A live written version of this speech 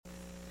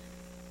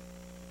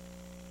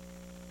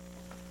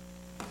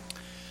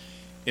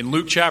In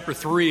Luke chapter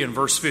 3 and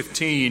verse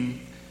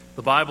 15,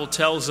 the Bible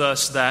tells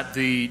us that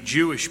the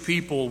Jewish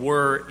people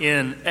were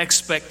in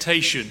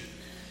expectation.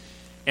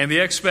 And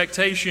the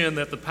expectation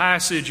that the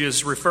passage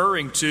is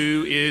referring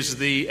to is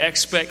the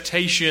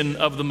expectation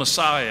of the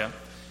Messiah,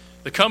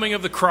 the coming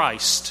of the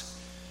Christ.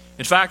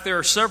 In fact, there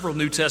are several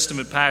New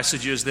Testament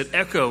passages that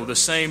echo the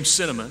same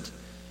sentiment.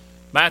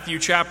 Matthew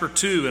chapter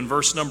 2 and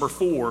verse number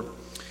 4,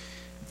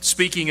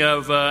 speaking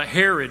of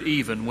Herod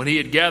even, when he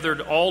had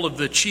gathered all of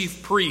the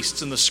chief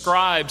priests and the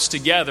scribes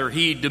together,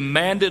 he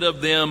demanded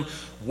of them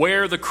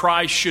where the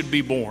Christ should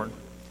be born.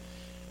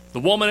 The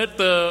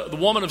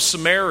woman of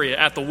Samaria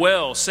at the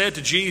well said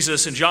to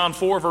Jesus in John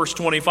 4 verse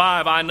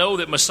 25, "I know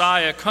that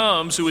Messiah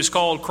comes, who is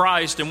called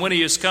Christ, and when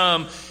he has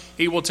come,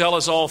 he will tell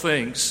us all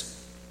things."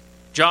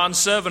 John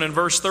 7 and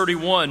verse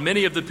 31,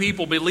 many of the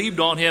people believed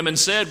on him and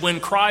said, "When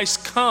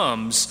Christ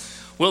comes,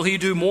 will he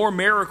do more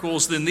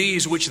miracles than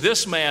these which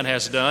this man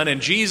has done?" And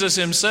Jesus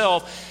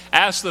himself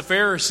asked the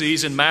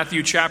Pharisees in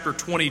Matthew chapter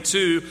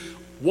 22,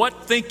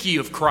 "What think ye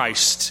of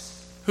Christ?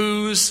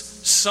 Whose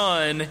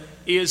son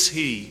is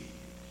he?"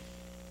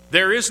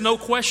 There is no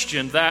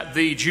question that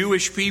the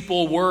Jewish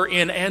people were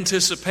in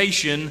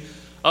anticipation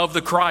of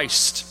the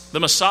Christ, the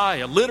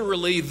Messiah,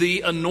 literally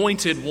the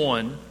anointed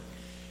one.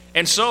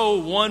 And so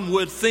one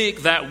would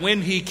think that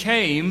when he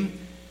came,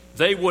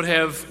 they would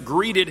have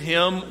greeted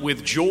him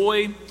with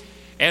joy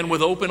and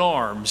with open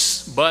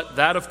arms. But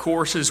that, of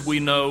course, as we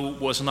know,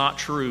 was not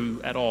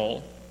true at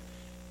all.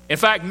 In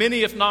fact,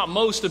 many, if not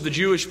most, of the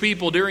Jewish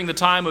people during the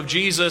time of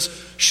Jesus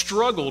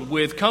struggled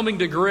with coming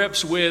to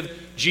grips with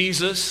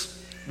Jesus,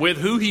 with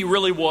who he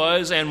really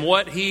was and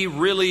what he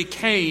really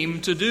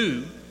came to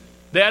do.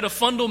 They had a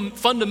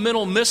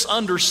fundamental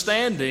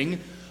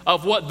misunderstanding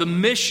of what the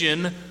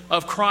mission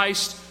of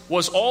Christ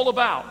was all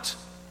about.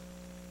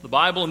 The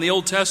Bible in the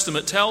Old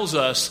Testament tells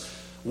us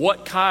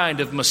what kind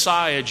of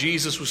Messiah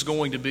Jesus was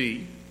going to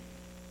be.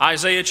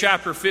 Isaiah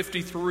chapter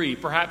 53,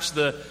 perhaps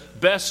the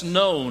best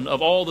known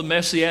of all the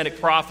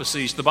messianic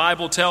prophecies, the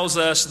Bible tells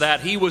us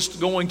that he was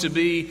going to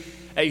be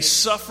a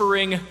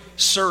suffering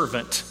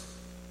servant.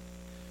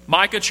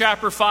 Micah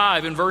chapter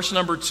 5 and verse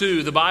number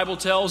 2, the Bible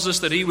tells us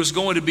that he was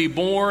going to be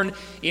born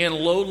in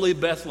lowly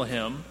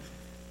Bethlehem.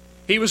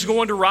 He was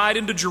going to ride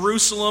into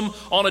Jerusalem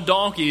on a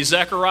donkey,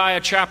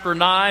 Zechariah chapter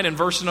 9 and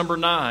verse number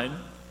 9.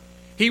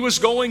 He was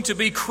going to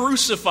be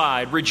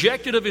crucified,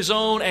 rejected of his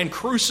own, and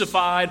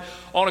crucified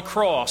on a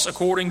cross,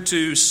 according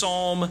to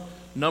Psalm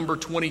number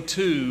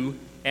 22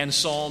 and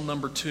Psalm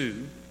number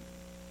 2.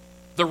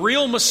 The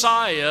real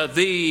Messiah,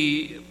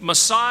 the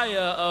Messiah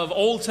of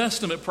Old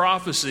Testament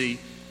prophecy,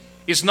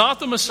 is not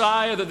the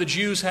Messiah that the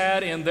Jews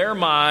had in their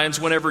minds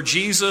whenever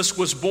Jesus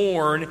was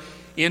born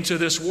into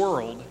this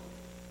world.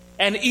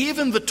 And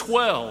even the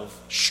 12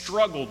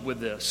 struggled with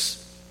this.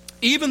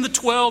 Even the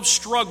 12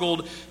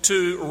 struggled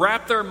to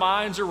wrap their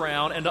minds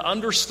around and to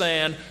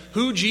understand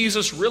who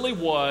Jesus really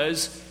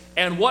was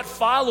and what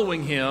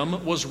following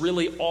him was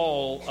really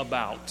all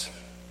about.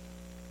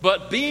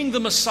 But being the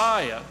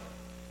Messiah,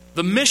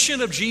 the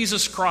mission of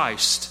Jesus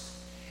Christ,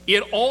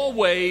 it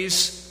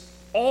always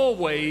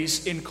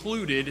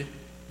included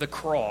the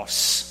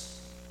cross.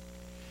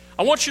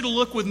 I want you to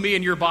look with me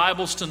in your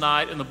Bibles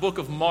tonight in the book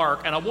of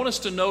Mark, and I want us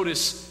to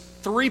notice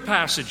 3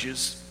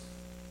 passages.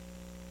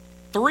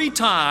 3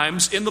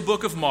 times in the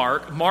book of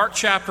Mark. Mark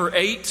chapter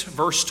 8,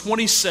 verse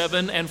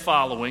 27 and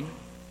following.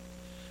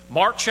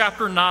 Mark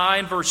chapter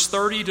 9, verse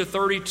 30 to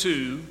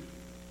 32.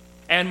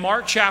 And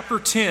Mark chapter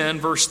 10,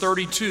 verse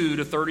 32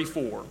 to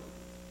 34.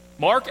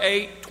 Mark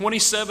 8,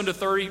 27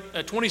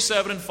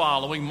 and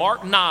following.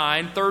 Mark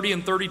 9, 30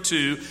 and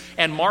 32.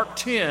 And Mark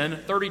 10,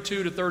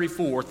 32 to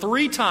 34.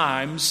 3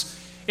 times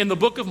in the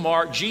book of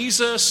Mark,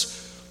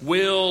 Jesus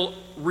will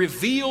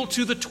reveal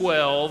to the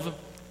 12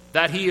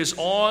 that he is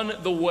on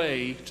the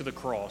way to the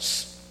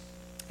cross.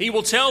 He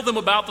will tell them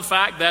about the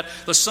fact that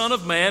the Son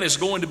of Man is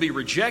going to be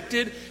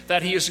rejected,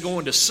 that he is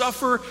going to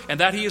suffer,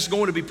 and that he is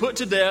going to be put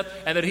to death,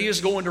 and that he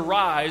is going to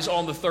rise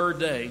on the 3rd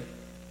day.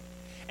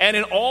 And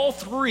in all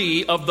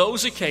 3 of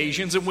those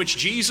occasions in which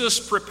Jesus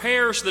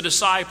prepares the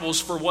disciples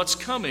for what's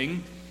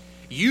coming,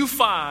 you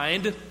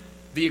find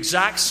the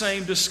exact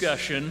same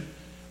discussion,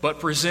 but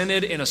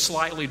presented in a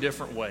slightly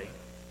different way.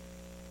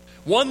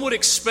 One would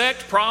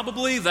expect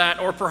probably that,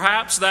 or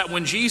perhaps that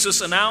when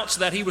Jesus announced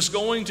that he was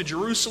going to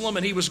Jerusalem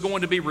and he was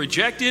going to be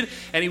rejected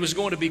and he was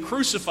going to be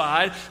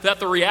crucified, that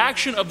the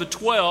reaction of the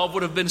 12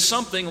 would have been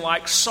something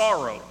like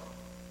sorrow.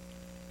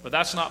 But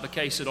that's not the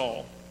case at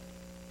all.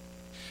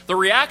 The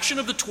reaction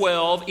of the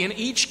 12 in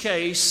each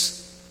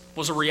case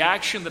was a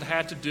reaction that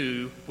had to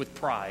do with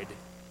pride.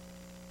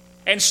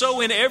 And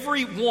so in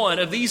every one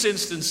of these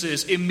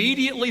instances,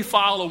 immediately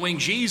following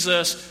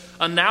Jesus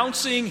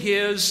announcing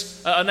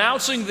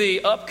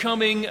the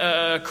upcoming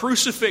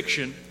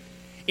crucifixion,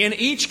 in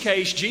each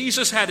case,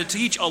 Jesus had to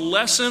teach a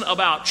lesson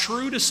about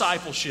true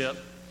discipleship.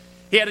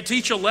 He had to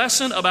teach a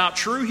lesson about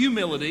true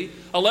humility,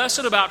 a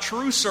lesson about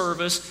true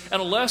service,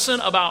 and a lesson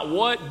about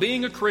what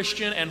being a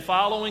Christian and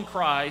following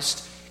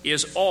Christ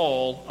is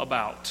all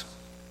about.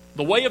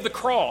 The way of the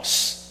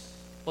cross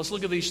Let's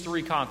look at these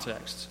three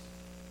contexts.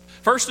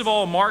 First of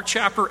all, Mark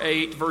chapter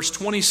 8, verse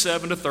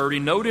 27 to 30.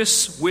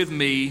 Notice with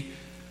me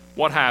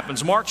what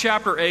happens. Mark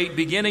chapter 8,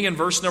 beginning in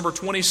verse number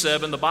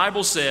 27, the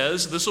Bible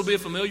says, this will be a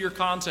familiar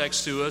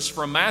context to us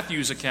from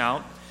Matthew's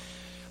account,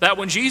 that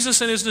when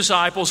Jesus and his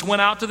disciples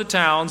went out to the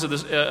towns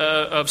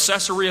of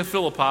Caesarea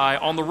Philippi,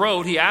 on the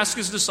road he asked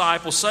his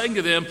disciples, saying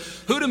to them,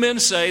 "Who do men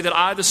say that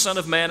I, the Son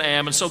of Man,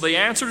 am?" And so they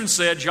answered and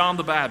said, "John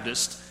the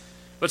Baptist.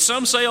 But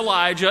some say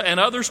Elijah, and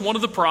others one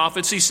of the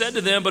prophets." He said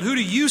to them, "But who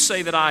do you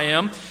say that I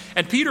am?"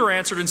 And Peter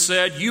answered and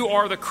said, "You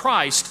are the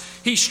Christ."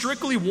 He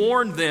strictly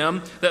warned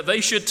them that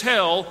they should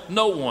tell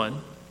no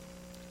one.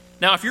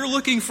 Now, if you're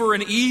looking for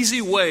an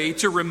easy way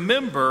to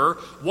remember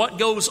what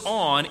goes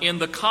on in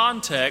the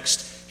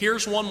context,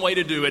 here's one way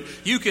to do it.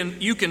 You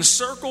can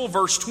circle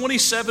verse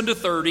 27 to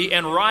 30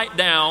 and write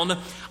down,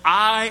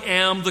 "I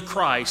am the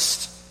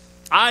Christ.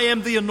 I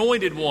am the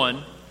anointed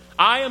one.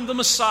 I am the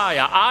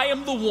Messiah. I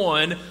am the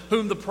one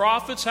whom the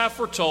prophets have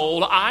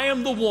foretold. I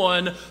am the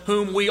one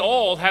whom we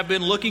all have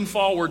been looking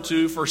forward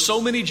to for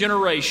so many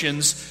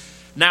generations."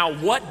 Now,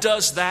 what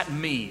does that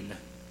mean?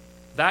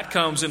 That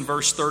comes in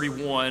verse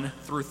 31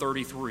 through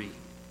 33.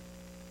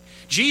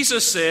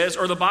 Jesus says,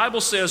 or the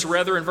Bible says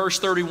rather in verse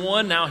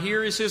 31, now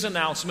here is his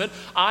announcement,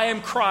 "I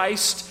am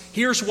Christ."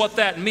 Here's what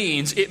that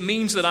means. It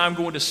means that I'm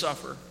going to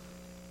suffer.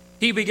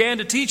 He began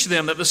to teach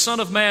them that the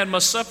Son of Man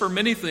must suffer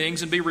many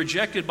things and be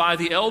rejected by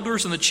the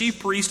elders and the chief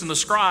priests and the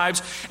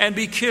scribes and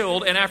be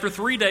killed, and after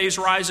 3 days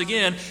rise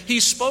again. He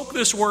spoke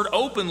this word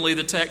openly,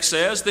 the text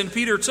says. Then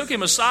Peter took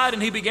him aside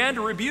and he began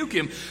to rebuke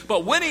him.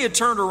 But when he had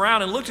turned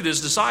around and looked at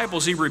his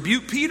disciples, he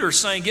rebuked Peter,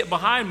 saying, "Get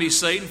behind me,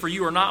 Satan, for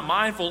you are not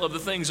mindful of the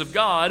things of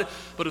God,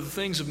 but of the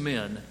things of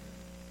men."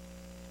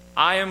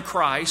 I am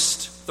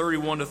Christ,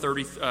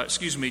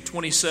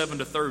 27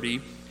 to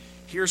 30.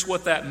 Here's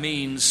what that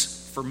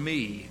means for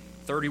me.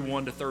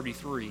 31 to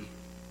 33.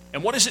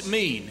 And what does it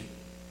mean?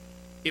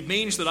 It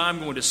means that I'm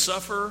going to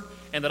suffer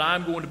and that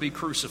I'm going to be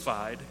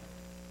crucified.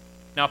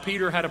 Now,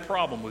 Peter had a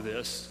problem with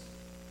this.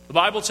 The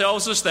Bible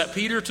tells us that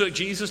Peter took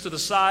Jesus to the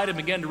side and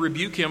began to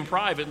rebuke him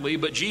privately,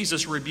 but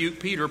Jesus rebuked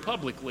Peter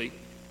publicly.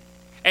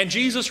 And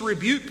Jesus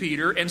rebuked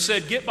Peter and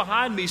said, "Get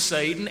behind me,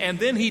 Satan." And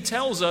then he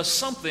tells us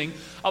something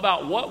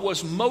about what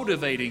was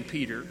motivating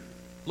Peter.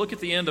 Look at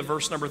the end of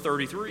verse number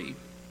 33.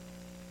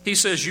 He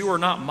says, "You are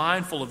not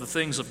mindful of the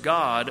things of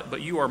God,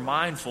 but you are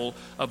mindful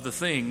of the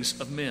things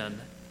of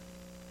men."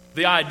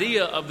 The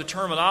idea of the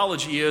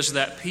terminology is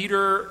that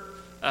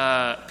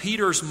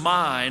Peter's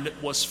mind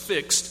was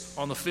fixed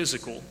on the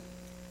physical.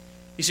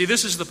 You see,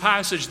 this is the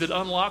passage that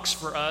unlocks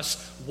for us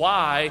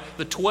why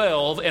the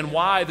 12 and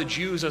why the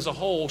Jews as a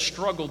whole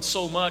struggled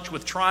so much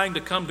with trying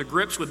to come to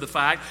grips with the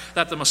fact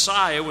that the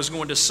Messiah was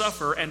going to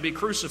suffer and be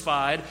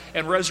crucified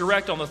and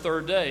resurrect on the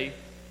third day.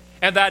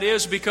 And that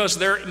is because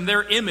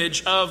their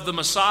image of the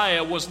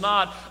Messiah was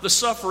not the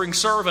suffering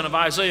servant of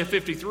Isaiah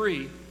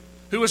 53,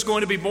 who was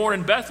going to be born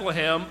in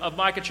Bethlehem of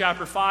Micah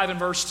chapter 5 and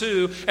verse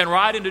 2, and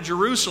ride into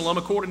Jerusalem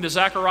according to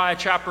Zechariah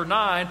chapter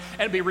 9,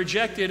 and be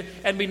rejected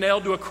and be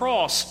nailed to a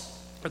cross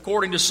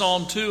according to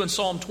Psalm 2 and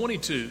Psalm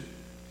 22.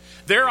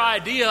 Their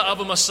idea of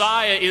a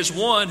Messiah is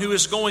one who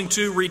is going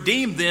to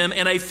redeem them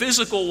in a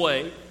physical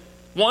way.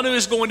 One who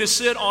is going to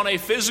sit on a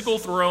physical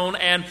throne,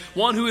 and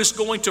one who is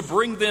going to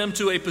bring them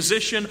to a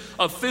position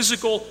of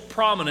physical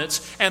prominence.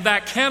 And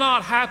that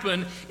cannot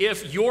happen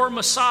if your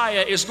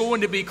Messiah is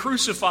going to be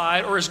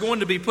crucified or is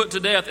going to be put to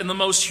death in the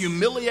most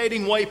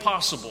humiliating way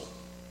possible.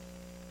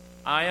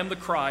 I am the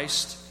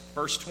Christ,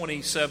 verse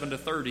 27 to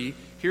 30.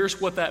 Here's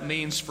what that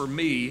means for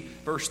me,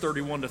 verse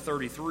 31 to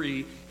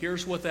 33.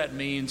 Here's what that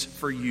means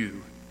for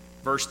you,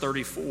 verse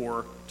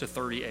 34 to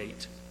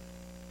 38.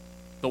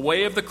 The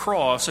way of the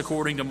cross,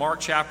 according to Mark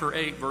chapter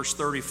 8, verse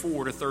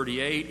 34 to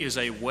 38, is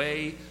a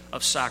way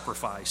of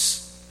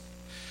sacrifice.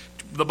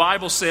 The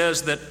Bible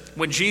says that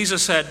when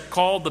Jesus had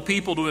called the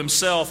people to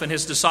himself and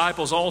his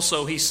disciples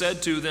also, he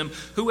said to them,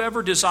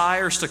 "Whoever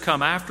desires to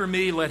come after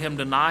me, let him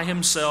deny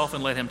himself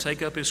and let him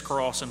take up his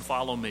cross and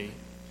follow me.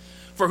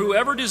 For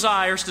whoever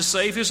desires to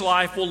save his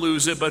life will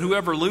lose it, but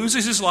whoever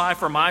loses his life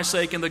for my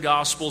sake and the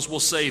gospel's will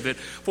save it.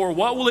 For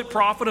what will it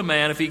profit a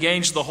man if he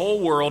gains the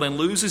whole world and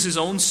loses his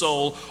own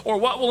soul? Or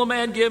what will a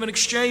man give in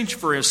exchange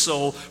for his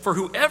soul? For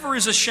whoever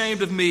is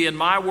ashamed of me and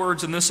my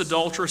words in this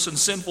adulterous and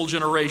sinful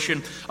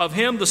generation, of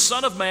him the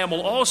Son of Man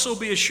will also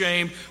be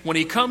ashamed when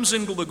he comes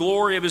into the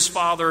glory of his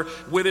Father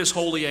with his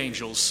holy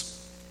angels."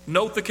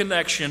 Note the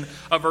connection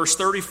of verse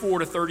 34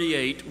 to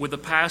 38 with the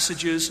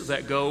passages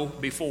that go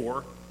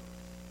before.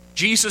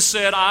 Jesus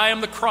said, "I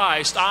am the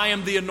Christ, I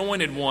am the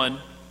anointed one."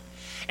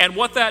 And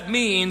what that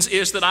means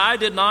is that I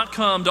did not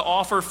come to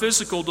offer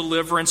physical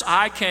deliverance.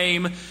 I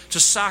came to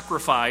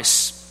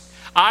sacrifice.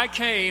 I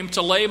came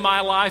to lay my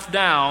life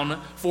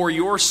down for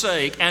your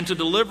sake and to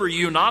deliver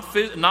you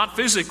not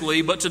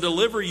physically, but to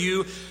deliver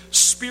you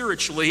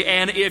spiritually.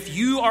 And if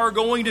you are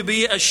going to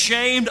be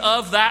ashamed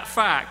of that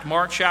fact,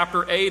 Mark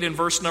chapter 8 and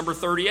verse number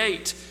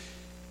 38,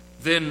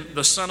 then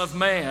the Son of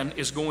Man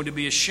is going to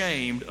be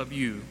ashamed of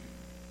you.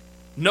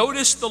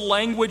 Notice the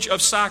language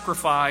of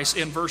sacrifice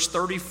in verse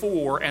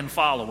 34 and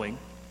following.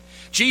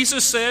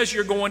 Jesus says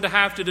you're going to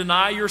have to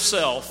deny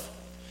yourself.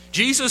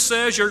 Jesus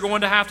says you're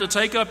going to have to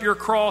take up your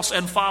cross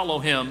and follow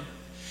him.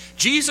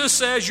 Jesus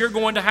says you're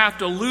going to have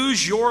to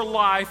lose your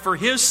life for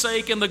his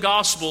sake in the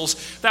Gospels.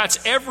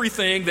 That's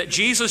everything that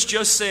Jesus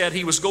just said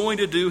he was going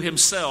to do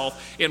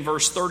himself in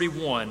verse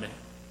 31.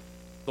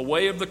 The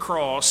way of the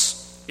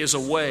cross is a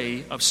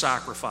way of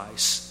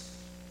sacrifice.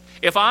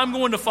 If I'm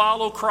going to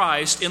follow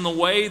Christ in the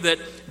way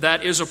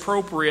that is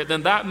appropriate,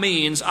 then that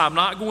means I'm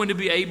not going to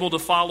be able to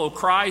follow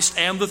Christ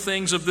and the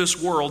things of this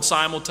world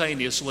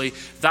simultaneously.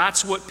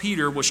 That's what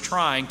Peter was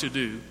trying to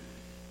do.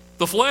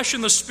 The flesh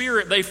and the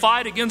spirit, they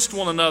fight against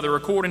one another,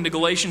 according to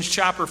Galatians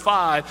chapter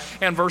 5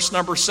 and verse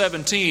number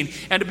 17.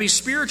 And to be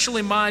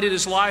spiritually minded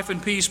is life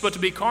and peace, but to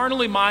be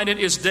carnally minded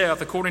is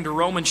death, according to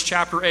Romans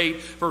chapter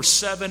 8, verse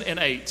 7 and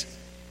 8.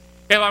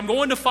 If I'm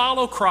going to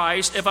follow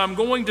Christ, if I'm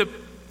going to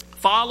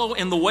follow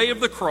in the way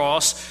of the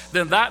cross,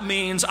 then that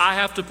means I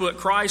have to put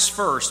Christ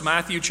first.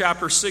 Matthew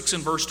chapter 6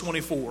 and verse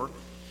 24.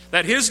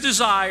 That his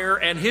desire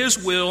and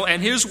his will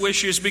and his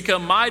wishes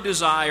become my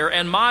desire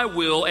and my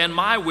will and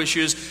my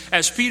wishes,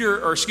 as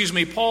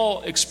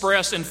Paul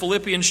expressed in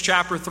Philippians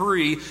chapter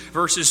 3,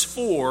 verses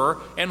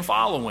 4 and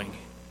following.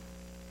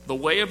 The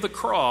way of the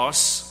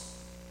cross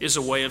is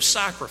a way of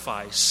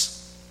sacrifice.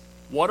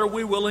 What are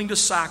we willing to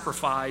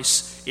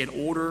sacrifice in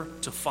order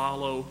to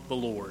follow the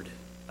Lord?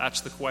 That's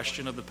the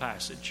question of the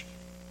passage.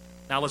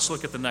 Now let's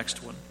look at the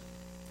next one.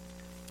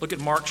 Look at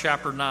Mark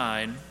chapter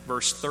 9,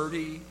 verse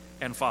 30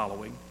 and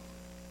following.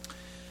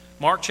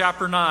 Mark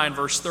chapter 9,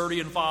 verse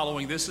 30 and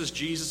following. This is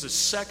Jesus'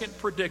 second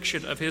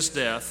prediction of his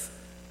death.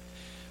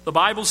 The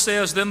Bible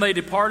says, "Then they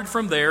departed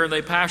from there, and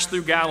they passed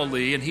through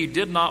Galilee, and he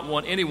did not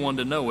want anyone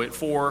to know it,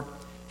 for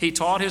he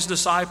taught his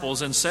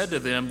disciples and said to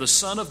them, 'The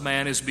Son of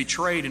Man is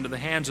betrayed into the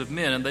hands of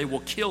men, and they will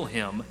kill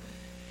him.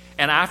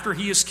 And after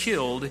he is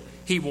killed,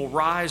 he will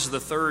rise the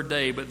third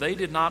day.' But they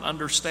did not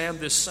understand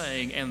this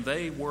saying, and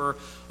they were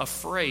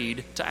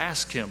afraid to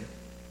ask him."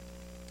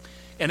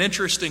 An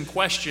interesting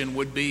question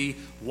would be,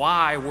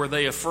 why were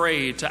they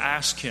afraid to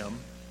ask him?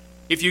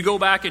 If you go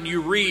back and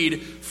you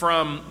read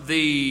from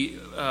the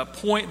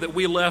point that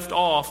we left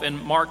off in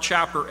Mark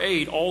chapter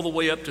 8 all the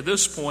way up to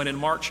this point in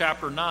Mark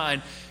chapter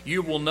 9,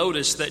 you will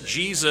notice that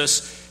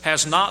Jesus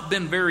has not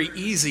been very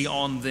easy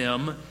on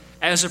them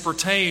as it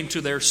pertained to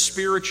their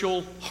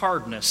spiritual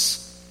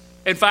hardness.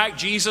 In fact,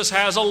 Jesus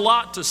has a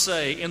lot to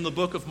say in the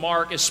book of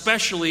Mark,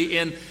 especially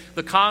in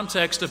the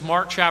context of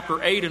Mark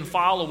chapter 8 and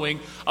following,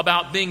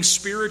 about being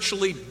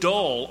spiritually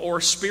dull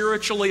or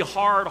spiritually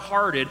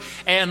hard-hearted.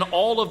 And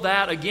all of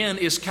that, again,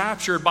 is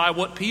captured by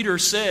what Peter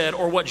said,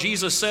 or what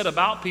Jesus said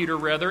about Peter,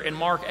 rather, in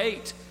Mark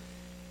 8.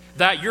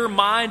 That your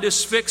mind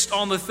is fixed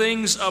on the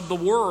things of the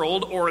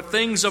world or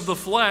things of the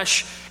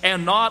flesh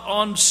and not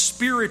on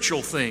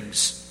spiritual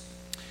things.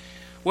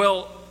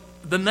 Well,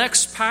 the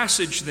next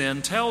passage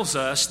then tells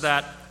us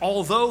that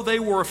although they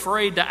were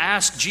afraid to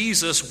ask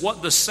Jesus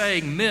what the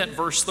saying meant,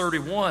 verse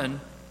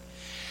 31,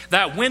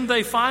 that when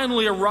they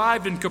finally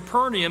arrived in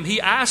Capernaum, he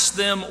asked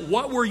them,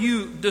 "What were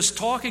you just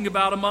talking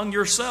about among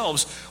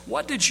yourselves?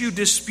 What did you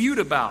dispute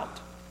about?"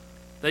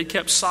 They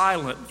kept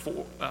silent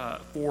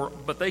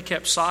but they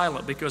kept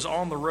silent because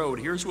on the road,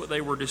 here's what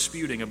they were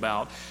disputing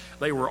about.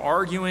 They were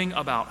arguing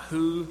about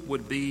who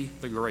would be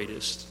the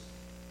greatest.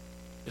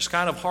 It's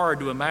kind of hard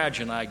to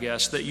imagine, I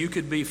guess, that you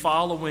could be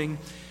following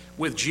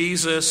with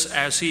Jesus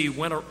as he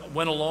went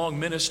along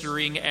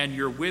ministering, and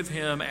you're with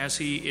him as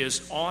he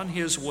is on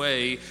his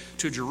way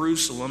to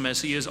Jerusalem,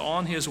 as he is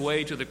on his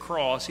way to the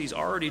cross. He's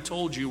already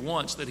told you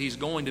once that he's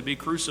going to be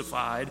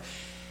crucified,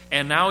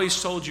 and now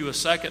he's told you a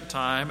second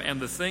time, and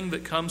the thing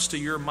that comes to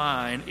your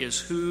mind is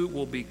who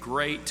will be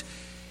great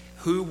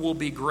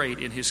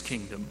in his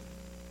kingdom.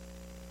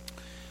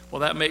 Well,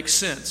 that makes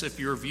sense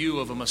if your view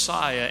of a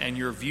Messiah and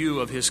your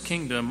view of his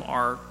kingdom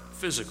are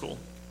physical,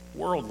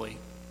 worldly.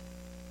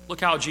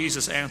 Look how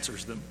Jesus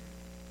answers them.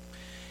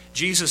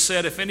 Jesus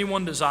said, "If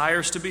anyone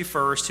desires to be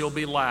first, he'll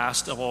be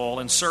last of all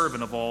and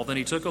servant of all." Then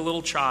he took a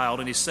little child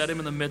and he set him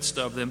in the midst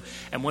of them.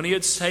 And when he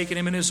had taken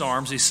him in his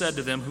arms, he said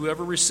to them,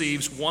 "Whoever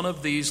receives one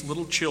of these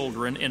little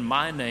children in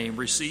my name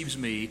receives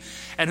me.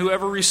 And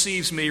whoever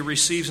receives me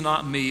receives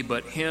not me,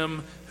 but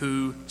him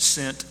who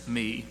sent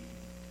me."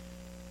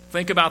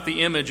 Think about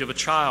the image of a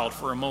child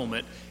for a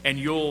moment, and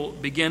you'll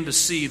begin to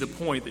see the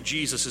point that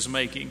Jesus is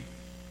making.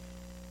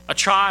 A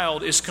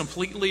child is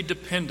completely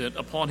dependent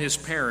upon his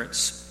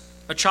parents.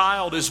 A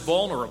child is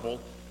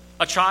vulnerable.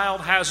 A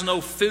child has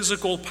no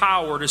physical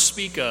power to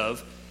speak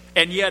of,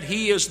 and yet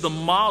he is the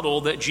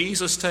model that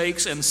Jesus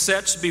takes and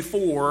sets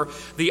before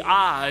the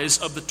eyes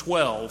of the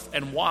 12.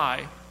 And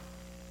why?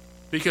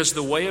 Because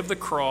the way of the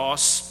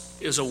cross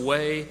is a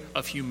way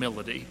of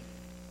humility.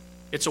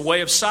 It's a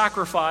way of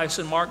sacrifice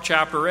in Mark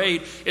chapter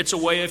 8. It's a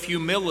way of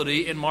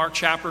humility in Mark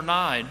chapter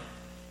 9.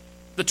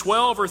 The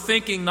 12 are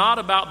thinking not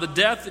about the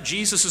death that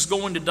Jesus is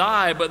going to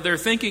die, but they're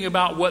thinking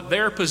about what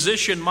their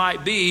position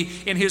might be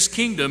in his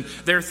kingdom.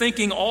 They're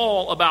thinking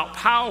all about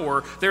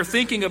power. They're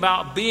thinking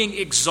about being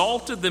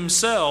exalted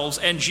themselves,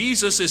 and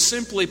Jesus is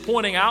simply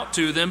pointing out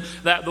to them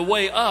that the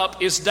way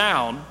up is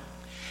down,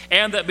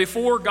 and that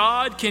before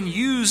God can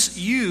use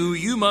you,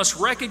 you must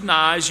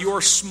recognize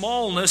your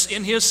smallness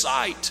in his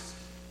sight.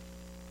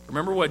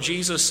 Remember what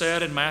Jesus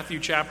said in Matthew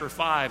chapter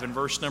 5 and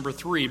verse number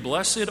 3,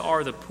 "Blessed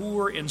are the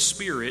poor in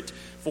spirit,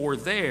 for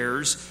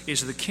theirs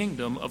is the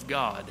kingdom of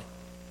God."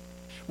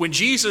 When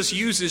Jesus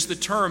uses the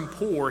term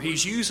poor,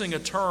 he's using a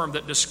term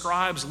that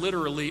describes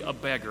literally a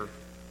beggar.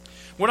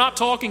 We're not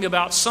talking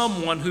about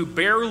someone who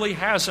barely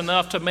has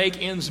enough to make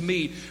ends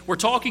meet. We're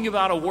talking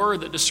about a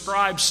word that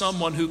describes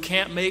someone who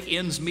can't make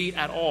ends meet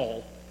at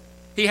all.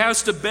 He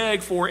has to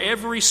beg for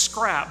every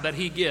scrap that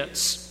he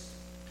gets.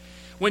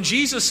 When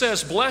Jesus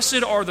says,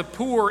 "Blessed are the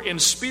poor in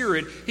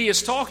spirit," he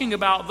is talking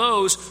about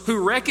those who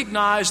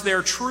recognize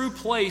their true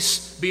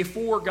place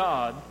before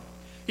God.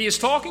 He is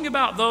talking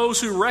about those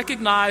who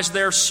recognize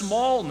their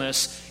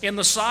smallness in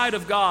the sight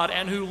of God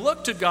and who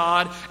look to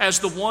God as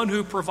the one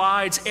who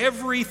provides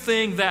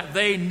everything that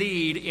they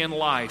need in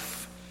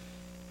life.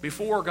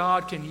 Before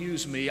God can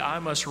use me, I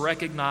must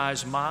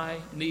recognize my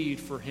need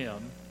for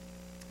him.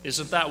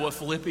 Isn't that what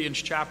Philippians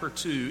chapter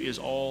 2 is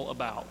all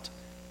about?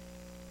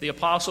 The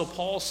Apostle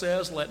Paul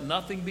says, "Let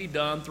nothing be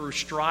done through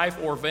strife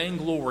or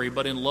vainglory,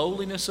 but in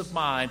lowliness of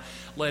mind,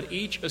 let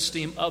each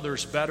esteem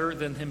others better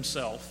than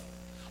himself.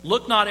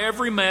 Look not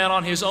every man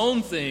on his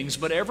own things,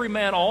 but every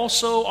man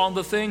also on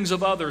the things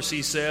of others,"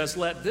 he says.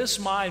 "Let this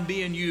mind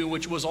be in you,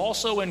 which was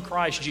also in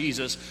Christ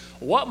Jesus."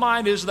 What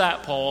mind is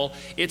that, Paul?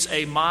 It's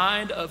a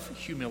mind of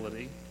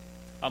humility,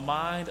 a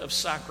mind of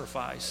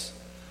sacrifice,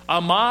 a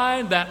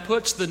mind that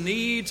puts the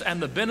needs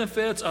and the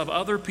benefits of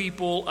other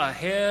people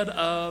ahead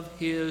of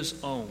his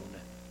own.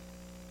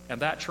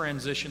 And that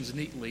transitions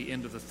neatly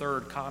into the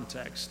third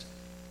context.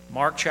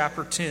 Mark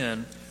chapter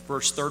 10,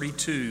 verse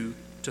 32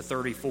 to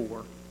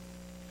 34.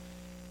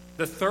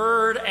 The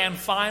third and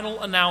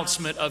final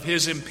announcement of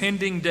his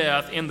impending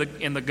death in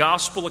the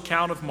gospel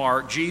account of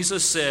Mark,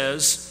 Jesus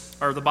says,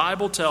 or the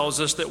Bible tells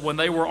us, that when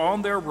they were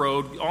on the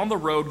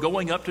road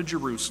going up to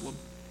Jerusalem,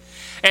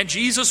 and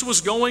Jesus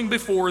was going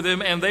before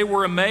them, and they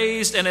were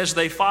amazed, and as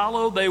they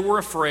followed, they were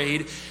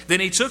afraid. Then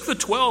he took the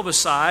 12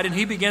 aside, and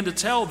he began to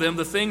tell them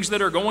the things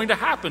that are going to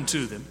happen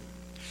to them.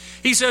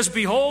 He says,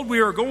 "Behold, we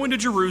are going to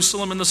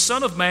Jerusalem, and the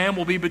Son of Man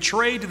will be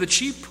betrayed to the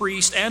chief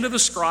priests and to the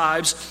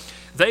scribes.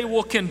 They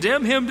will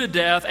condemn him to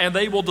death, and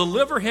they will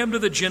deliver him to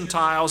the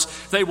Gentiles.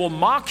 They will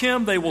mock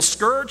him, they will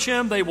scourge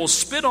him, they will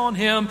spit on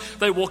him,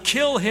 they will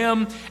kill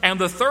him, and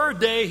the third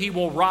day he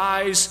will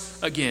rise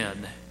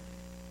again."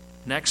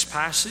 Next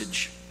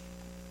passage.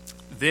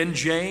 "Then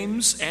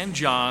James and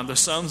John, the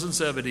sons of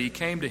Zebedee,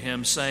 came to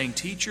him, saying,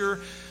 'Teacher,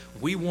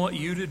 we want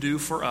you to do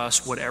for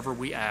us whatever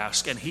we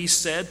ask.' And he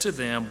said to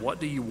them, 'What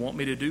do you want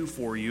me to do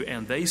for you?'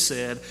 And they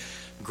said,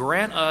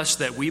 'Grant us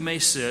that we may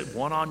sit,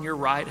 one on your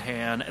right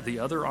hand, the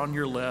other on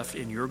your left,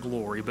 in your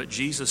glory.' But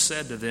Jesus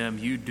said to them,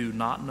 'You do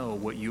not know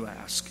what you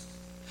ask.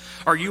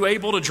 Are you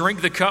able to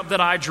drink the cup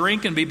that I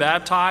drink and be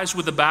baptized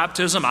with the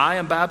baptism I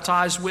am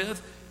baptized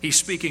with?'" He's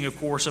speaking, of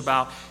course,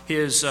 about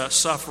his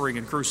suffering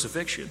and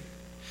crucifixion.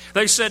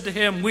 They said to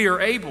him, "We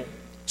are able."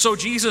 So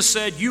Jesus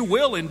said, "You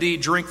will indeed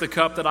drink the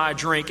cup that I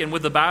drink, and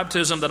with the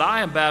baptism that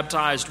I am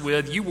baptized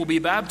with, you will be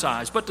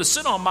baptized. But to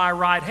sit on my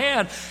right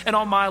hand and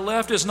on my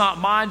left is not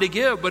mine to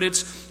give, but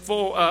it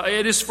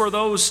is for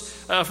those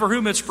for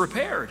whom it's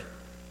prepared."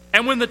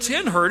 And when the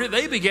 10 heard it,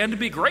 they began to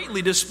be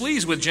greatly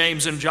displeased with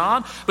James and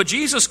John. But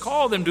Jesus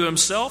called them to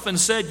himself and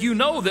said, "You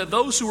know that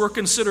those who are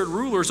considered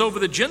rulers over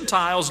the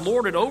Gentiles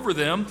lord it over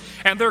them,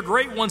 and their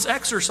great ones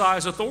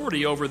exercise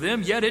authority over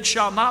them. Yet it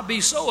shall not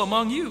be so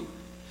among you.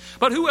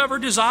 But whoever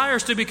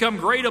desires to become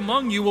great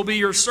among you will be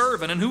your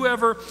servant, and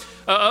whoever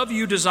of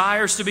you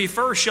desires to be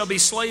first shall be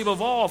slave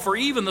of all. For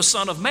even the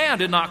Son of Man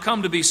did not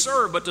come to be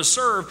served, but to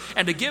serve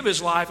and to give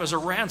his life as a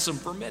ransom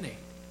for many."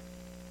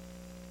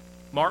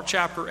 Mark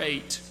chapter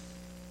 8.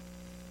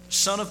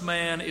 Son of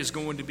Man is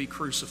going to be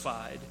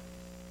crucified.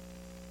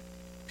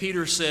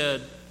 Peter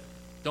said,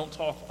 "Don't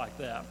talk like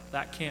that.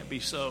 That can't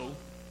be so."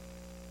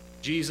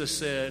 Jesus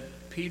said,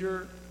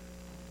 "Peter,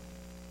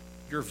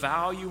 you're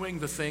valuing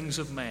the things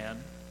of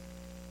man.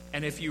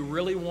 And if you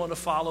really want to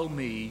follow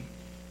me,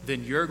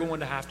 then you're going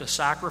to have to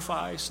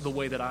sacrifice the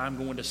way that I'm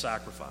going to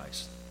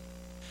sacrifice."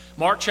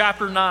 Mark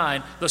chapter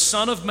 9, the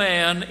Son of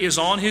Man is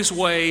on his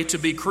way to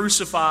be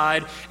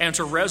crucified and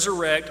to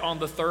resurrect on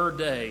the third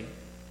day.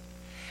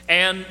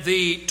 And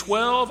the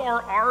 12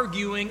 are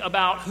arguing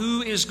about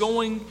who is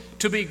going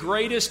to be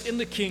greatest in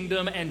the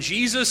kingdom. And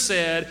Jesus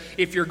said,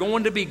 if you're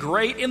going to be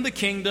great in the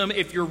kingdom,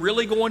 if you're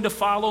really going to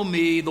follow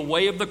me, the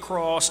way of the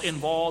cross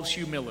involves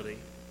humility.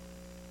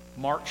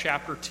 Mark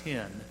chapter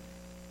 10.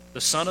 The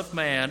Son of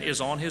Man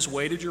is on his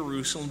way to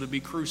Jerusalem to be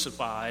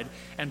crucified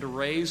and to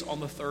raise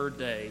on the third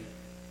day.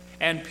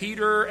 and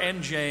Peter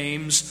and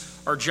James,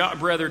 or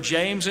brother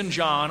James and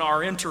John,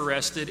 are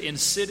interested in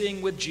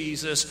sitting with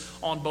Jesus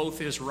on both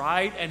his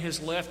right and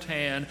his left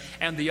hand,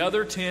 and the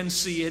other 10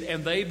 see it,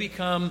 and they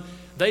become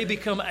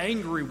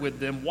angry with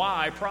them.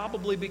 Why?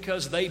 Probably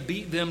because they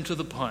beat them to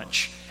the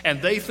punch,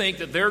 and they think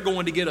that they're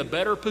going to get a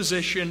better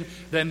position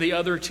than the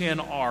other 10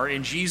 are.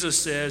 And Jesus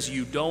says,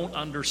 you don't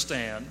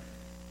understand.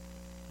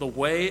 The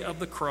way of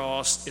the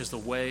cross is the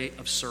way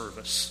of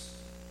service.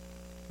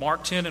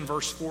 Mark 10 and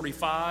verse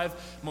 45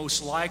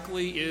 most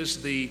likely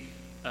is the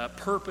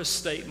purpose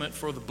statement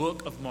for the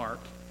book of Mark.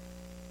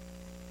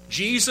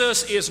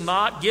 Jesus is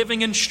not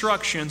giving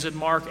instructions in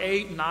Mark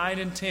 8, 9,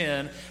 and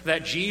 10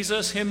 that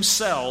Jesus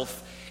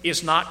himself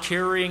is not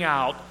carrying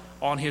out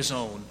on his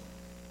own.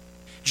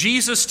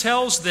 Jesus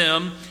tells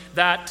them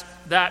that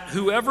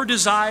whoever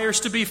desires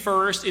to be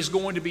first is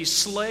going to be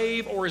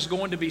slave or is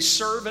going to be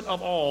servant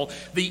of all.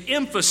 The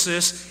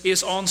emphasis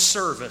is on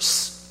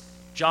service.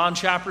 John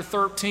chapter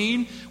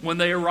 13, when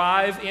they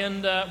arrive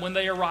in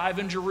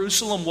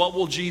Jerusalem, what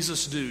will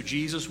Jesus do?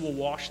 Jesus will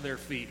wash their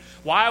feet.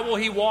 Why will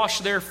he wash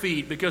their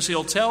feet? Because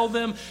he'll tell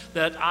them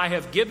that I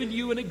have given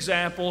you an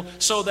example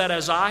so that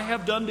as I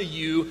have done to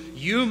you,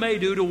 you may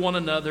do to one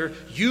another,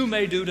 you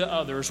may do to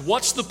others.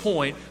 What's the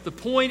point? The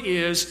point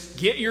is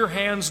get your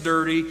hands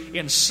dirty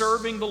in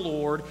serving the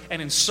Lord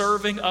and in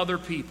serving other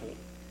people.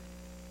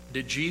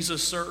 Did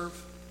Jesus serve?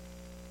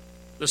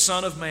 The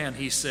Son of Man,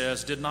 he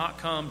says, did not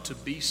come to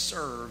be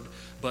served,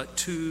 but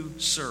to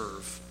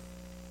serve.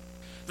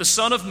 The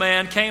Son of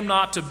Man came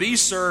not to be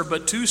served,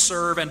 but to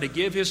serve and to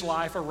give his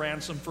life a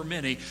ransom for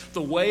many.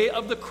 The way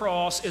of the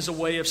cross is a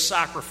way of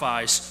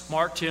sacrifice.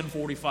 Mark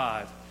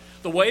 10:45.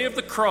 The way of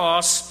the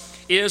cross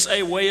is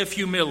a way of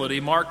humility.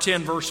 Mark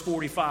 10 verse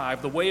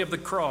 45. The way of the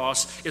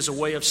cross is a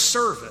way of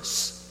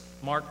service.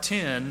 Mark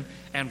 10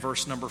 and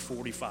verse number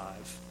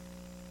 45.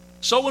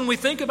 So when we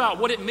think about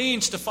what it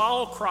means to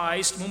follow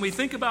Christ, when we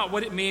think about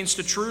what it means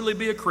to truly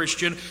be a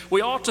Christian,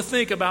 we ought to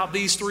think about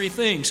these three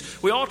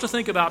things. We ought to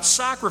think about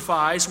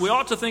sacrifice, we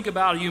ought to think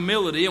about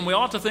humility, and we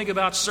ought to think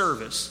about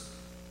service.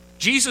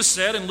 Jesus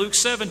said in Luke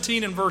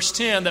 17 and verse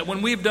 10 that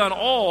when we've done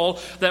all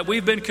that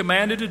we've been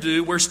commanded to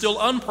do, we're still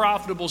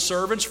unprofitable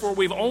servants, for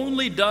we've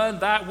only done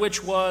that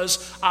which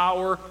was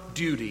our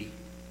duty.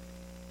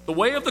 The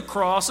way of the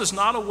cross is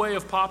not a way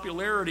of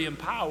popularity and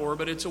power,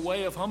 but it's a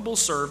way of humble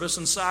service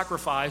and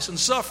sacrifice and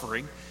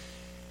suffering.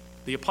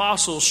 The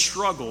apostles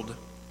struggled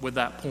with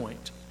that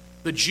point.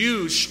 The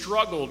Jews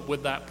struggled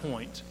with that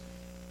point.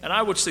 And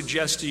I would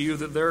suggest to you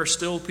that there are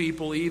still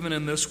people, even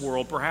in this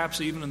world,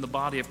 perhaps even in the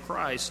body of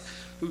Christ,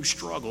 who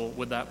struggle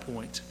with that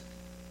point.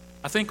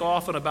 I think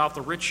often about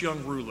the rich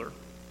young ruler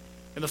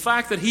and the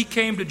fact that he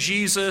came to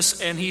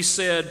Jesus and he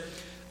said,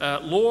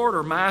 Lord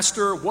or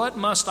Master, what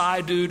must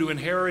I do to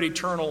inherit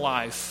eternal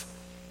life?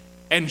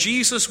 And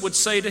Jesus would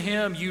say to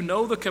him, you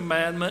know the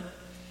commandment,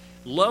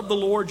 love the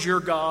Lord your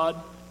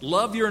God,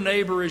 love your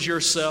neighbor as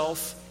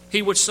yourself.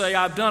 He would say,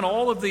 I've done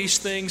all of these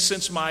things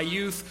since my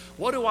youth.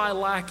 What do I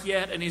lack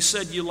yet? And he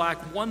said, you lack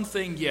one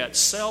thing yet.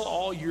 Sell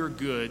all your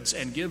goods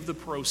and give the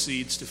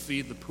proceeds to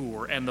feed the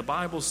poor. And the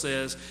Bible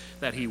says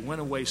that he went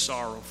away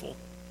sorrowful.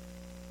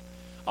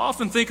 I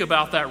often think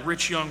about that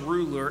rich young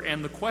ruler,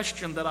 and the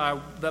question that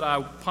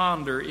I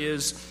ponder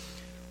is,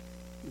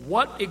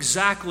 what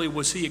exactly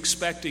was he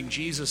expecting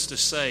Jesus to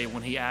say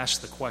when he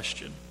asked the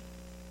question?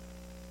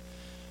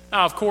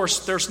 Now, of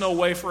course, there's no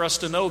way for us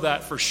to know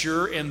that for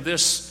sure in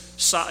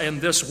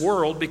this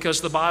world because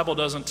the Bible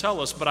doesn't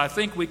tell us, but I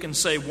think we can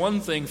say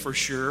one thing for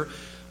sure.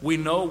 We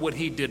know what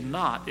he did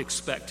not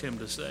expect him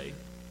to say.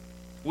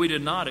 We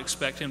did not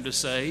expect him to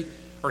say,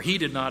 or he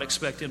did not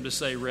expect him to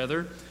say,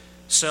 rather,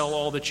 sell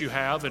all that you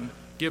have and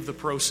give the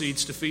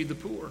proceeds to feed the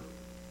poor.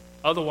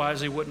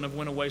 Otherwise, he wouldn't have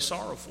went away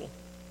sorrowful.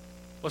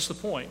 What's the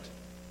point?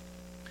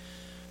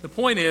 The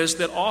point is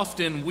that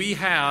often we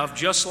have,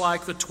 just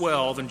like the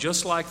 12 and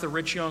just like the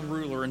rich young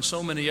ruler and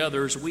so many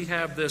others, we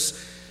have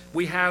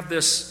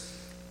this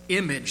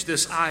image,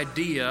 this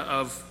idea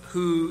of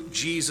who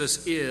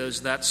Jesus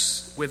is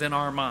that's within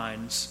our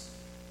minds.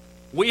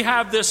 We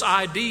have this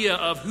idea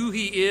of who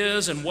he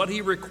is and what he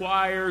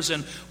requires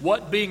and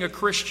what being a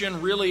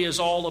Christian really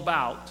is all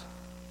about.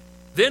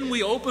 Then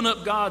we open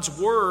up God's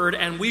Word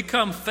and we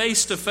come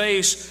face to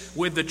face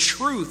with the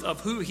truth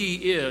of who he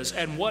is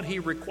and what he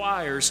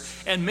requires.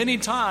 And many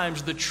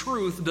times the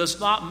truth does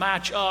not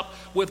match up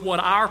with what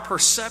our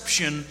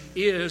perception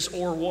is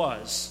or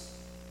was.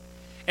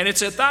 And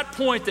it's at that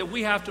point that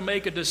we have to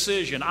make a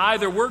decision.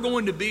 Either we're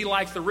going to be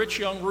like the rich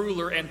young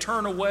ruler and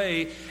turn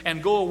away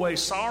and go away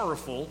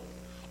sorrowful,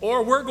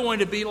 or we're going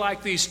to be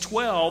like these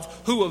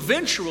 12 who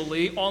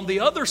eventually, on the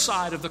other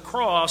side of the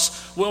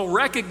cross, will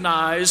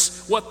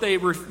recognize what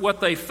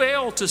they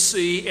failed to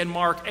see in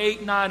Mark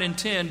 8, 9, and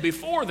 10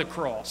 before the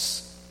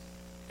cross.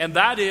 And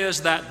that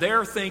is that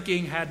their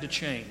thinking had to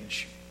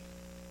change.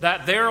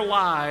 That their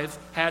life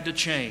had to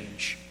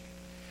change.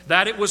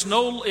 That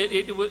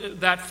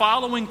that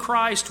following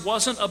Christ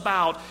wasn't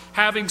about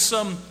having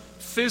some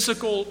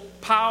physical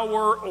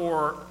power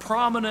or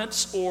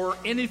prominence or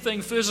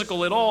anything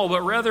physical at all,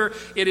 but rather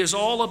it is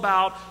all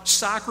about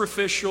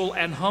sacrificial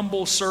and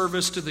humble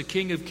service to the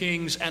King of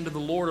Kings and to the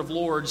Lord of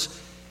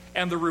Lords.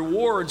 And the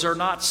rewards are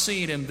not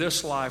seen in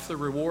this life, the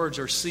rewards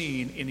are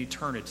seen in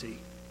eternity.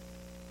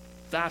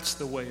 That's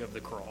the way of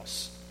the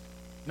cross.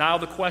 Now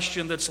the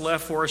question that's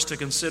left for us to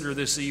consider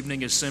this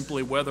evening is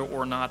simply whether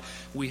or not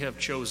we have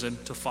chosen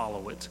to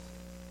follow it.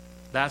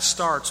 That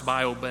starts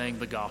by obeying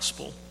the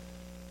gospel,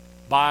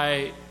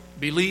 by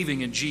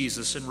believing in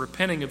Jesus and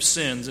repenting of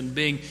sins and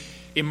being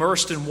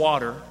immersed in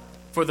water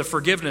for the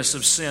forgiveness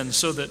of sins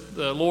so that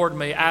the Lord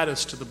may add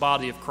us to the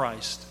body of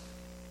Christ.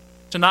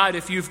 Tonight,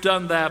 if you've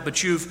done that,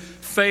 but you've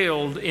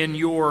failed in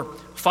your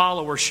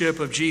followership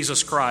of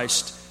Jesus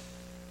Christ,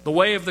 the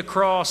way of the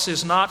cross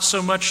is not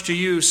so much to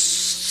you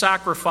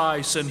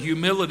sacrifice and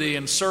humility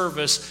and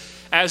service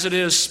as it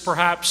is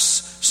perhaps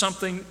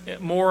something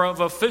more of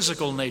a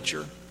physical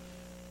nature.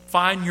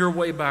 Find your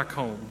way back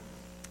home.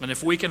 And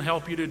if we can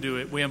help you to do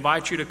it, we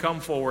invite you to come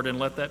forward and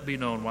let that be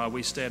known while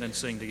we stand and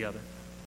sing together.